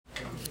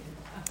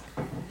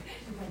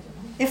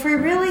If we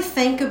really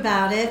think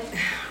about it,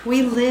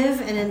 we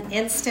live in an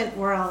instant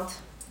world.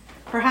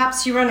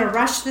 Perhaps you were in a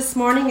rush this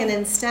morning and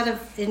instead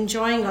of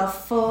enjoying a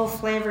full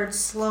flavored,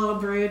 slow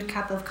brewed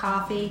cup of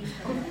coffee,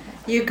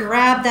 you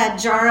grabbed that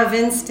jar of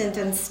instant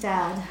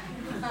instead.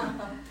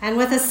 And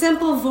with a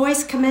simple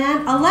voice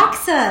command,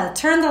 Alexa,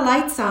 turn the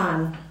lights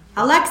on.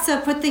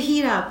 Alexa, put the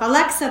heat up.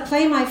 Alexa,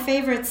 play my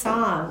favorite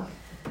song.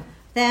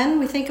 Then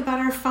we think about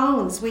our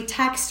phones. We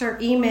text or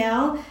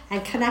email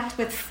and connect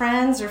with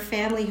friends or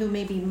family who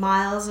may be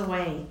miles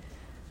away.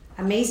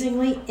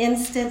 Amazingly,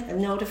 instant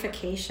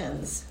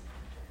notifications.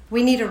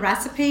 We need a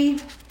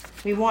recipe.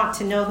 We want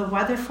to know the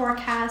weather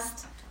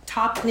forecast,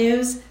 top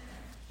news.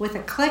 With a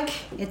click,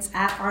 it's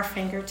at our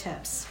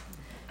fingertips.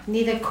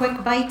 Need a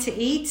quick bite to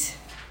eat?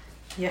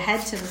 You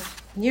head to the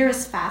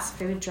nearest fast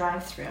food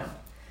drive-thru.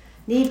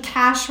 Need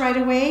cash right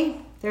away?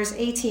 There's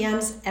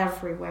ATMs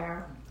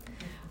everywhere.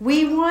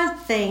 We want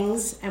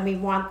things, and we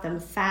want them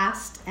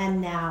fast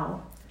and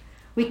now.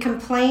 We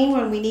complain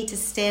when we need to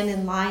stand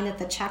in line at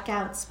the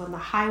checkouts, when the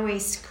highway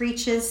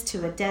screeches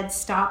to a dead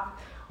stop,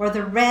 or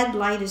the red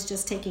light is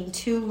just taking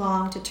too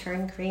long to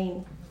turn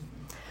green.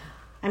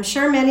 I'm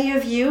sure many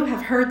of you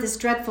have heard this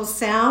dreadful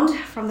sound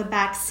from the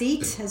back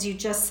seat as you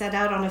just set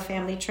out on a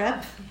family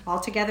trip. All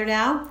together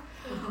now?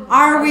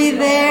 Are we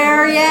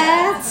there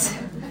yet?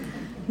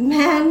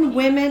 Men,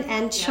 women,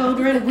 and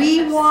children,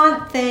 we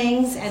want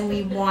things and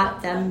we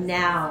want them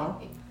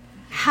now.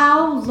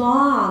 How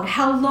long?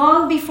 How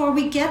long before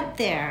we get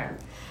there?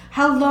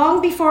 How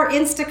long before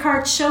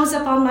Instacart shows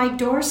up on my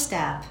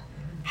doorstep?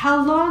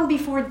 How long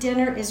before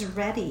dinner is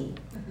ready?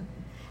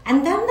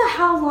 And then the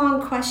how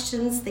long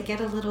questions, they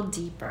get a little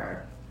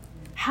deeper.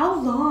 How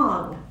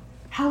long?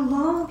 How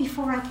long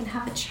before I can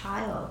have a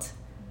child?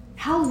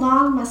 How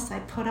long must I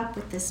put up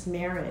with this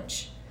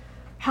marriage?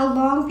 How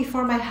long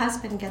before my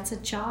husband gets a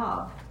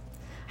job?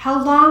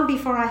 How long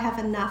before I have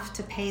enough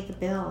to pay the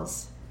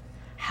bills?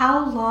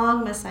 How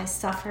long must I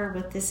suffer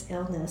with this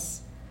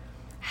illness?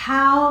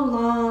 How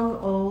long,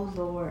 O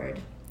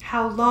Lord?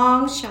 How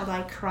long shall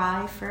I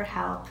cry for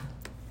help?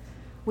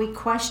 We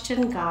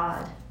question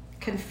God.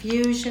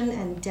 Confusion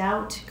and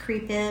doubt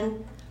creep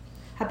in.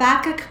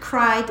 Habakkuk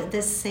cried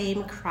this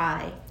same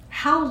cry.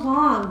 How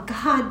long?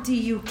 God, do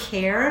you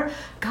care?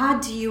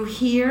 God, do you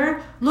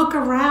hear? Look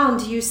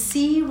around. Do you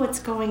see what's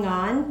going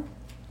on?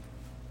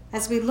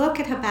 As we look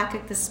at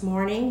Habakkuk this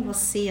morning, we'll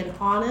see an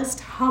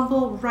honest,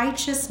 humble,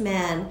 righteous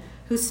man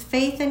whose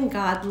faith in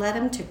God led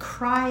him to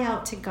cry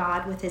out to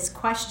God with his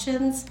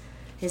questions,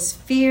 his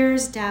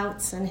fears,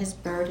 doubts, and his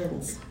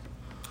burdens.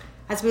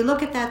 As we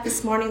look at that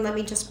this morning, let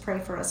me just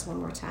pray for us one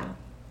more time.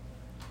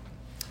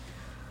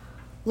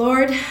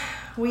 Lord,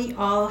 we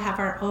all have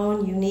our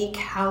own unique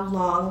how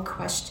long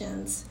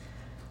questions.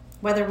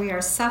 Whether we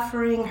are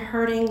suffering,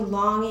 hurting,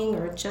 longing,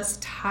 or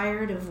just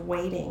tired of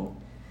waiting,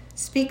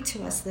 speak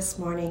to us this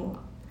morning.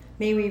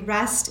 May we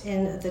rest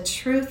in the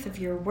truth of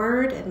your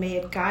word, and may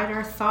it guide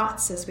our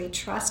thoughts as we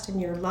trust in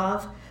your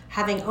love,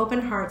 having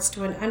open hearts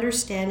to an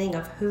understanding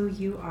of who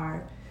you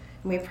are.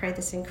 And we pray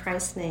this in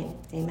Christ's name.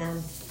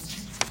 Amen.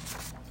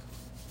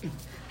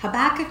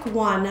 Habakkuk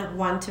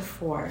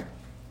 1:1-4.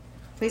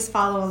 Please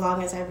follow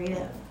along as I read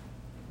it.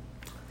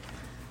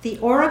 The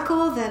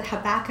oracle that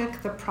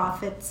Habakkuk the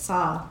prophet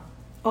saw.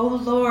 O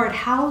Lord,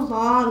 how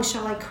long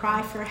shall I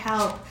cry for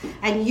help,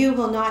 and you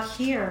will not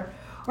hear,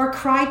 or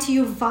cry to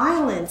you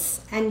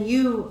violence, and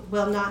you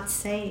will not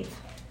save?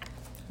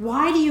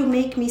 Why do you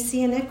make me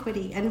see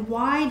iniquity, and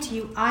why do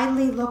you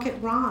idly look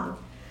at wrong?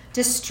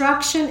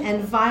 Destruction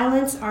and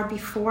violence are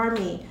before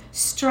me.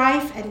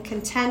 Strife and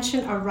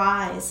contention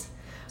arise.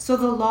 So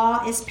the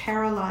law is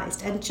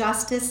paralyzed, and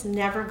justice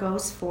never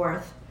goes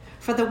forth.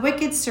 For the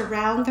wicked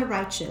surround the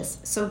righteous,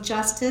 so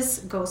justice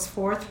goes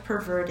forth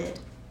perverted.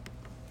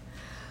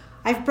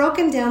 I've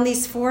broken down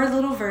these 4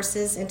 little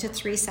verses into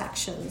 3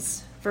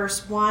 sections.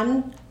 Verse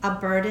 1, a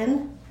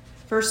burden.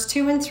 Verse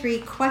 2 and 3,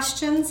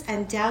 questions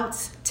and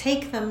doubts,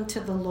 take them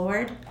to the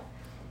Lord.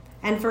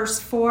 And verse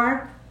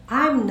 4,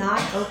 I'm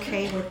not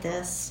okay with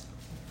this.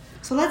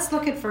 So let's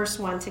look at verse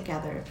 1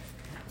 together.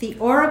 The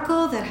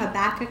oracle that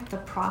Habakkuk the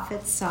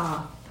prophet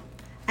saw.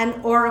 An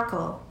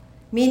oracle,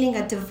 meaning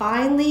a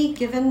divinely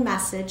given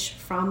message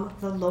from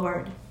the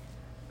Lord.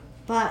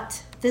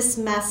 But this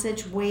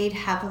message weighed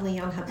heavily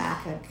on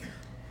Habakkuk.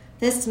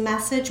 This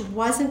message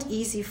wasn't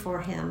easy for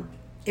him.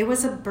 It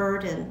was a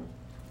burden.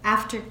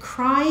 After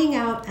crying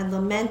out and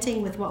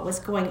lamenting with what was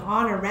going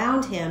on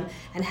around him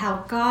and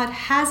how God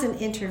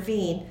hasn't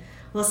intervened,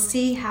 we'll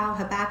see how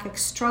Habakkuk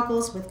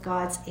struggles with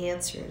God's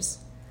answers.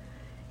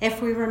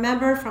 If we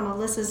remember from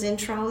Alyssa's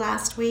intro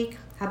last week,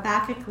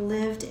 Habakkuk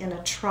lived in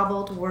a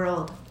troubled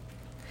world.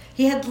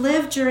 He had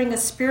lived during a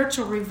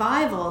spiritual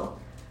revival,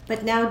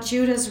 but now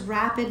Judah's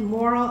rapid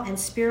moral and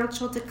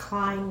spiritual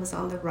decline was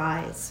on the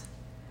rise.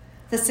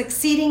 The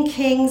succeeding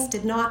kings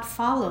did not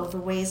follow the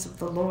ways of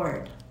the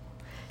Lord.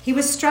 He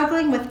was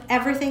struggling with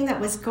everything that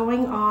was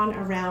going on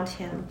around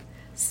him,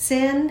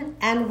 sin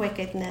and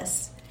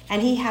wickedness,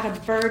 and he had a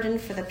burden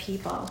for the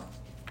people.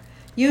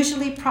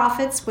 Usually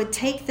prophets would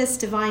take this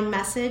divine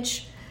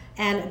message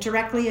and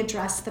directly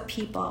address the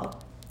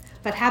people.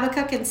 But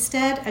Habakkuk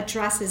instead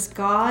addresses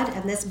God,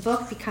 and this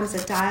book becomes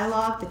a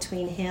dialogue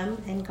between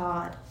him and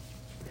God.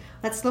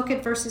 Let's look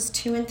at verses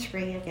 2 and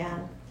 3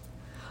 again.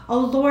 O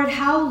Lord,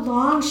 how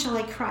long shall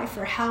I cry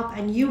for help,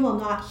 and you will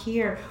not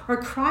hear, or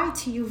cry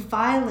to you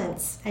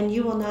violence, and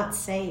you will not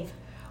save?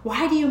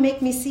 Why do you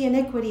make me see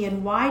iniquity,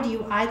 and why do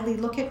you idly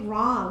look at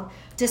wrong?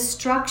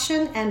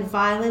 Destruction and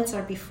violence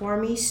are before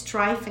me,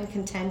 strife and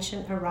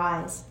contention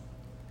arise.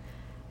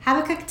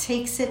 Habakkuk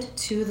takes it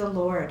to the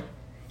Lord.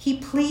 He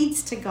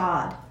pleads to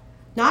God,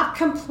 not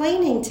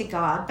complaining to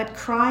God, but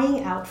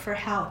crying out for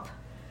help.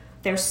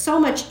 There's so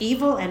much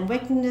evil and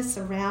wickedness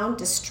around.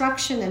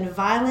 Destruction and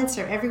violence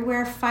are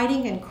everywhere,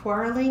 fighting and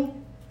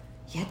quarreling.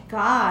 Yet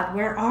God,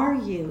 where are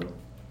you?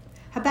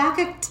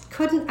 Habakkuk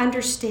couldn't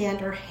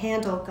understand or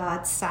handle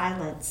God's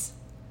silence.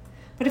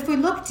 But if we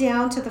look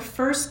down to the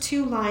first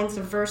 2 lines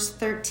of verse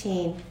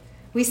 13,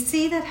 we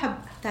see that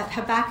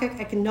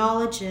Habakkuk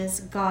acknowledges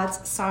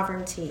God's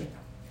sovereignty.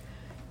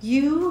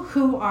 You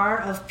who are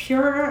of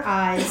purer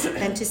eyes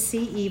than to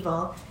see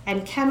evil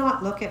and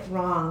cannot look at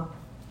wrong.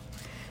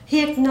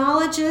 He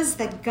acknowledges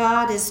that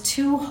God is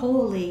too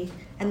holy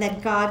and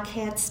that God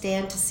can't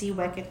stand to see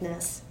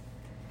wickedness.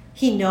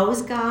 He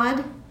knows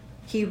God.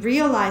 He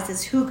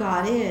realizes who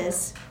God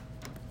is.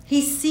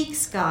 He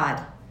seeks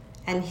God,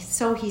 and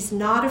so he's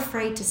not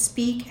afraid to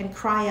speak and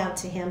cry out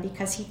to him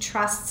because he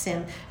trusts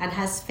him and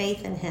has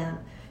faith in him.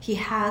 He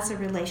has a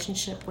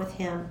relationship with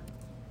him.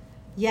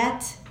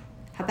 Yet,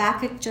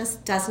 Habakkuk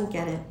just doesn't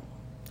get it.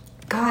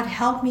 God,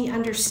 help me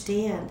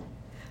understand.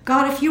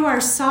 God, if you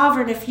are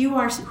sovereign, if you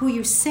are who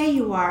you say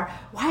you are,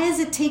 why is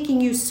it taking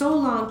you so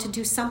long to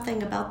do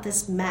something about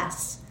this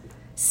mess?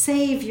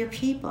 Save your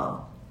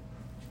people.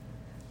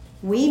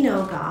 We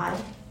know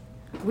God.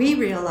 We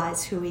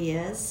realize who he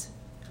is.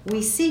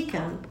 We seek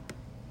him.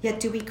 Yet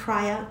do we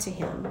cry out to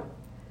him?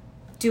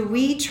 Do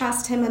we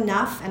trust him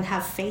enough and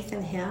have faith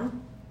in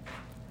him?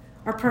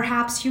 Or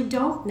perhaps you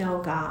don't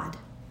know God.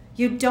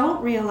 You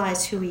don't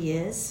realize who he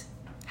is.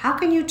 How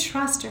can you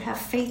trust or have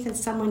faith in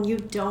someone you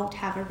don't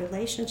have a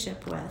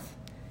relationship with?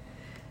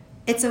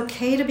 It's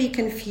okay to be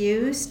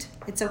confused.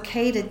 It's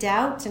okay to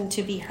doubt and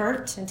to be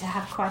hurt and to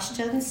have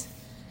questions.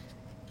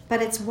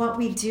 But it's what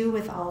we do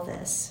with all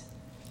this.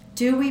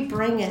 Do we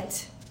bring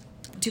it?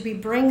 Do we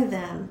bring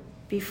them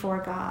before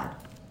God?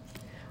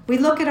 We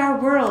look at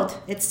our world.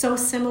 It's so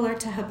similar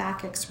to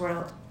Habakkuk's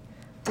world.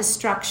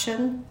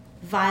 Destruction,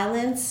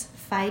 violence,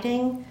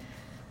 fighting.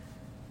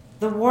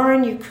 The war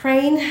in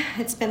Ukraine,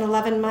 it's been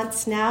 11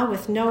 months now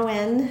with no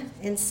end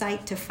in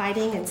sight to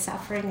fighting and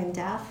suffering and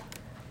death.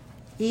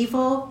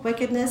 Evil,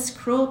 wickedness,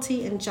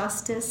 cruelty,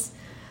 injustice,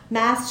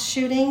 mass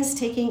shootings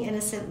taking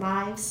innocent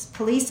lives,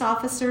 police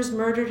officers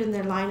murdered in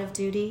their line of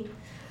duty,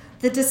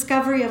 the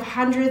discovery of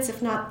hundreds,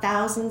 if not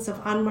thousands, of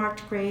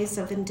unmarked graves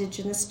of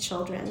indigenous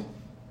children.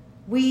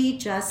 We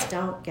just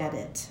don't get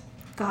it.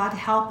 God,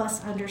 help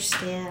us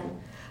understand.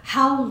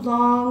 How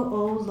long,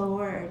 O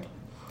Lord?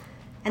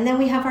 And then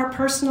we have our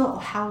personal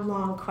how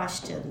long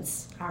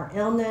questions. Our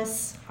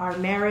illness, our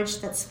marriage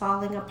that's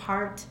falling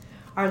apart,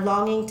 our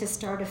longing to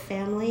start a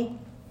family.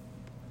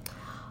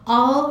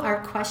 All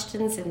our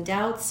questions and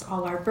doubts,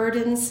 all our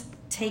burdens,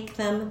 take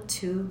them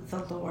to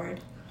the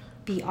Lord.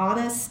 Be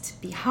honest,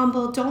 be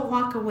humble, don't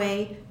walk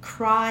away,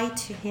 cry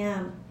to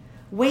him.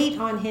 Wait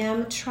on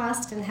him,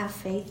 trust and have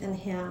faith in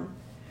him.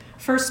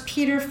 1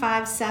 Peter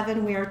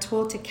 5:7, we are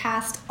told to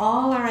cast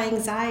all our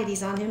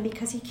anxieties on him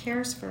because he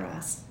cares for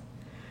us.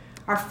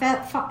 Our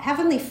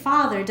Heavenly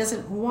Father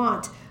doesn't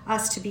want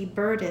us to be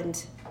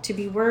burdened, to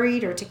be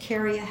worried, or to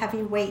carry a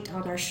heavy weight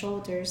on our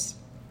shoulders.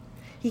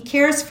 He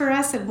cares for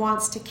us and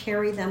wants to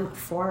carry them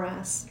for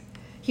us.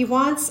 He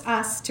wants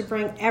us to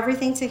bring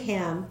everything to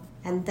him,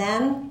 and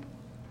then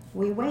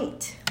we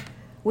wait.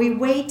 We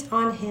wait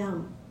on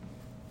him.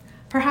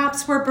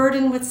 Perhaps we're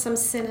burdened with some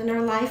sin in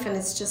our life and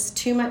it's just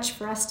too much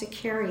for us to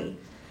carry.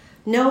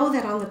 Know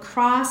that on the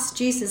cross,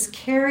 Jesus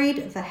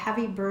carried the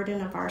heavy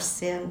burden of our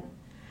sin.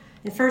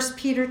 In 1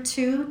 Peter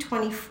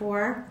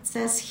 2:24, it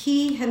says,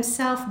 he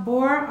himself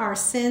bore our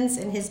sins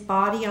in his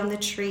body on the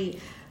tree,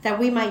 that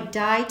we might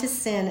die to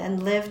sin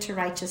and live to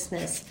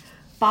righteousness.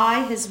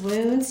 By his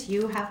wounds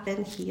you have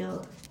been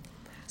healed.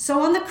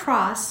 So on the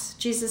cross,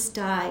 Jesus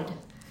died,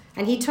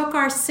 and he took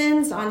our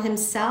sins on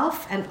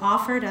himself and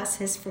offered us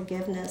his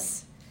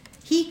forgiveness.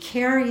 He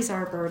carries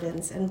our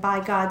burdens, and by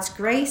God's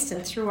grace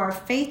and through our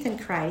faith in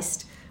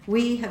Christ,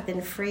 we have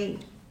been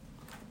freed.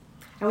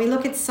 And we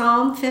look at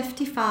Psalm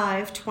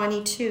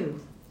 55:22.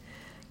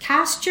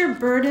 Cast your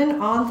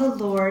burden on the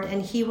Lord,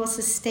 and he will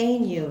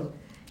sustain you.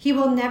 He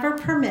will never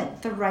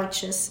permit the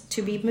righteous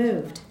to be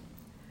moved.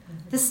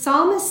 The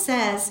psalmist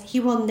says he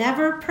will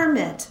never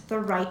permit the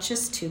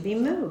righteous to be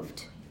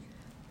moved.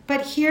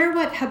 But hear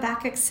what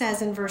Habakkuk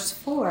says in verse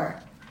 4.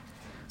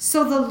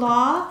 So the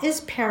law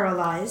is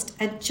paralyzed,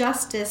 and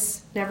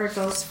justice never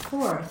goes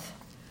forth.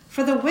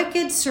 For the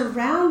wicked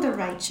surround the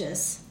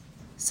righteous,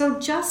 so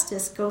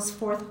justice goes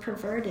forth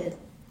perverted.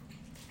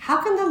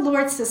 How can the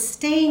Lord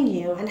sustain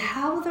you, and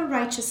how will the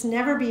righteous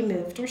never be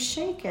moved or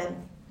shaken?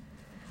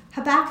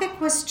 Habakkuk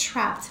was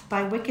trapped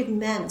by wicked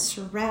men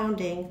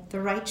surrounding the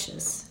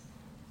righteous.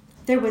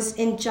 There was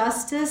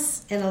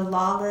injustice in a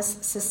lawless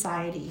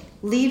society.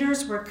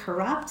 Leaders were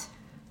corrupt.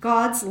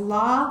 God's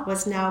law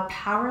was now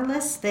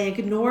powerless. They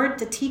ignored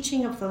the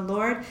teaching of the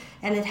Lord,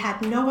 and it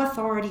had no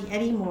authority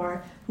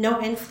anymore,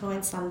 no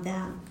influence on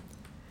them.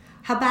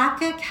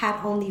 Habakkuk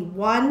had only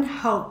one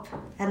hope,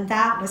 and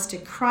that was to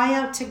cry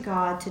out to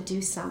God to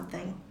do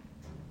something.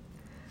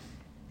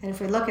 And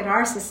if we look at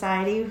our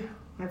society,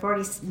 I've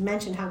already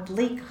mentioned how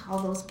bleak, all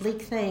those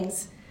bleak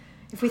things.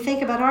 If we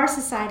think about our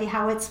society,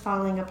 how it's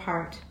falling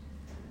apart.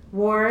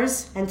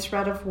 Wars and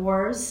threat of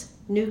wars,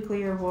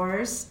 nuclear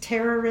wars,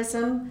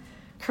 terrorism,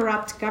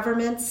 corrupt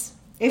governments,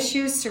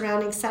 issues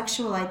surrounding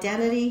sexual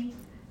identity,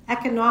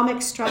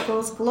 economic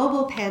struggles,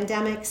 global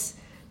pandemics,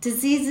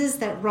 diseases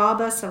that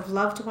rob us of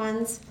loved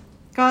ones.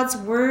 God's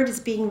word is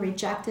being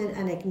rejected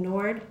and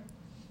ignored.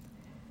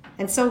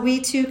 And so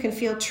we too can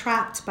feel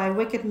trapped by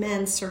wicked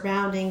men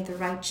surrounding the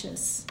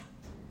righteous.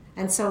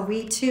 And so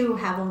we too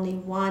have only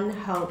one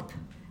hope,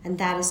 and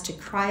that is to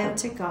cry out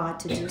to God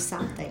to do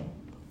something.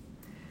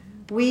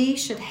 We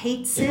should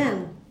hate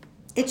sin.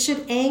 It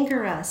should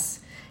anger us.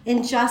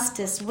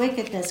 Injustice,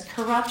 wickedness,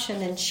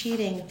 corruption, and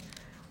cheating.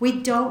 We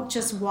don't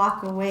just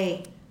walk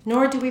away,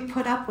 nor do we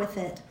put up with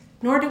it,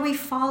 nor do we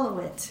follow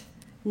it.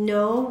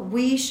 No,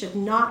 we should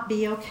not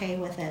be okay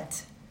with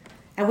it.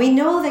 And we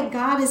know that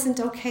God isn't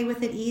okay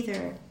with it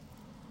either.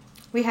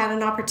 We had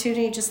an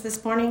opportunity just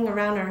this morning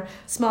around our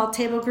small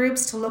table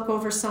groups to look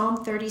over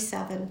Psalm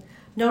 37,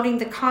 noting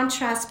the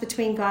contrast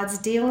between God's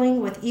dealing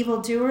with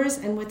evildoers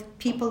and with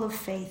people of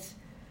faith.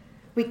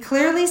 We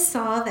clearly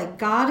saw that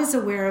God is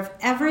aware of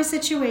every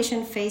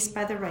situation faced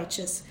by the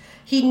righteous.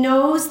 He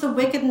knows the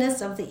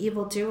wickedness of the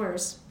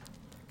evildoers.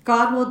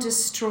 God will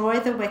destroy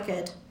the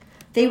wicked.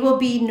 They will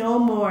be no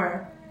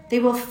more. They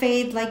will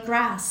fade like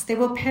grass. They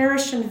will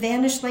perish and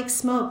vanish like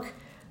smoke.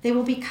 They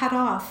will be cut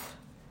off.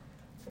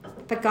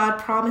 But God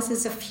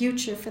promises a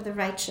future for the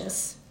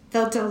righteous.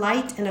 They'll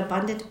delight in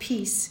abundant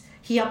peace.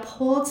 He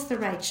upholds the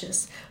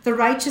righteous. The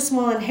righteous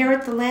will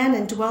inherit the land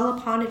and dwell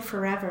upon it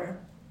forever.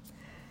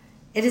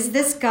 It is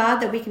this God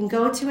that we can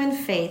go to in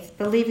faith,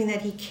 believing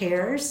that he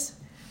cares,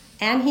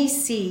 and he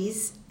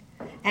sees,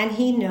 and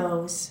he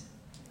knows,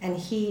 and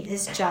he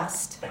is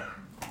just.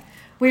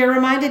 We are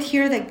reminded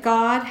here that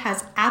God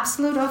has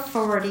absolute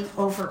authority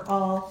over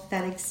all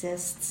that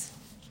exists.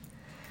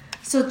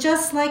 So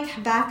just like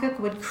Habakkuk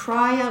would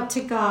cry out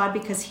to God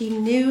because he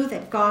knew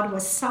that God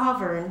was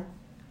sovereign,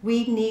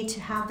 we need to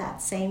have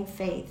that same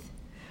faith.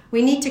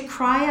 We need to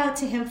cry out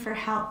to him for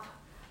help,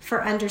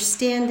 for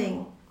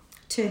understanding,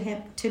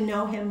 to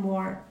know him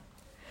more.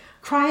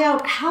 Cry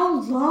out, "How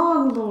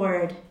long,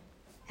 Lord?"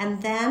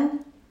 And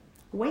then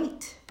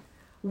wait.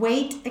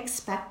 Wait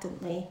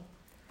expectantly.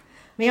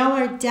 May all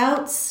our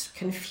doubts,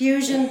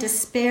 confusion,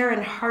 despair,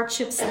 and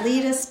hardships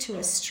lead us to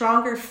a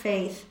stronger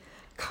faith,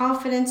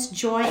 confidence,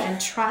 joy, and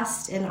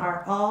trust in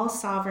our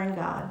all-sovereign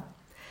God.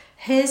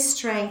 His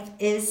strength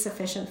is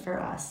sufficient for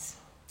us.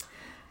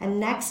 And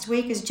next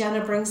week, as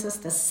Jenna brings us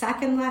the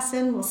second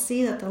lesson, we'll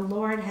see that the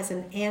Lord has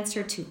an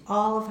answer to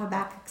all of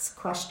Habakkuk's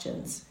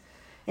questions.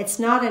 It's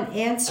not an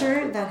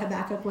answer that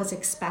Habakkuk was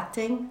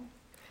expecting.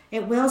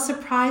 It will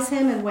surprise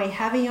him and weigh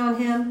heavy on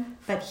him,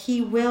 but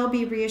he will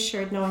be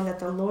reassured knowing that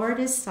the Lord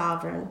is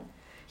sovereign.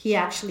 He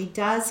actually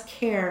does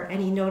care,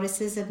 and he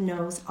notices and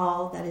knows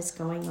all that is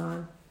going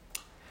on.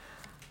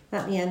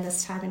 Let me end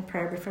this time in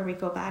prayer before we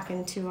go back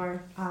into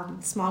our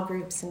small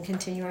groups and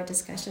continue our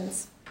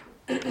discussions.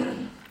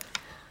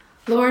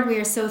 Lord, we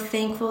are so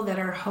thankful that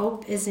our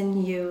hope is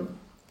in you,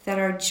 that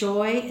our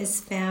joy is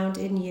found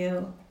in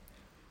you.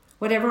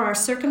 Whatever our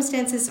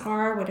circumstances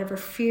are, whatever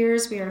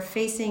fears we are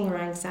facing or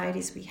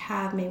anxieties we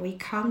have, may we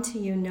come to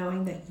you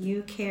knowing that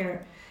you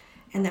care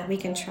and that we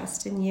can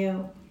trust in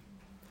you.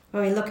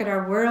 When we look at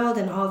our world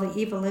and all the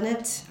evil in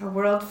it, a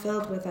world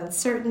filled with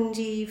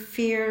uncertainty,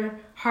 fear,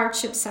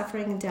 hardship,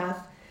 suffering, and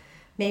death,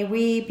 may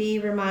we be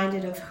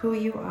reminded of who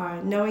you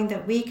are, knowing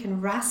that we can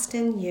rest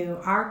in you,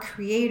 our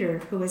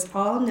Creator, who is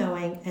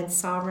all-knowing and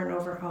sovereign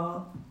over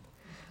all.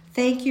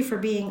 Thank you for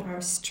being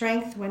our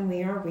strength when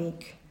we are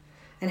weak,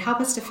 and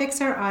help us to fix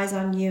our eyes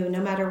on you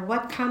no matter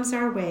what comes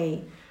our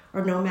way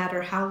or no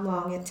matter how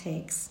long it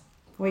takes.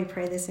 We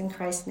pray this in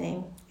Christ's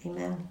name.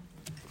 Amen.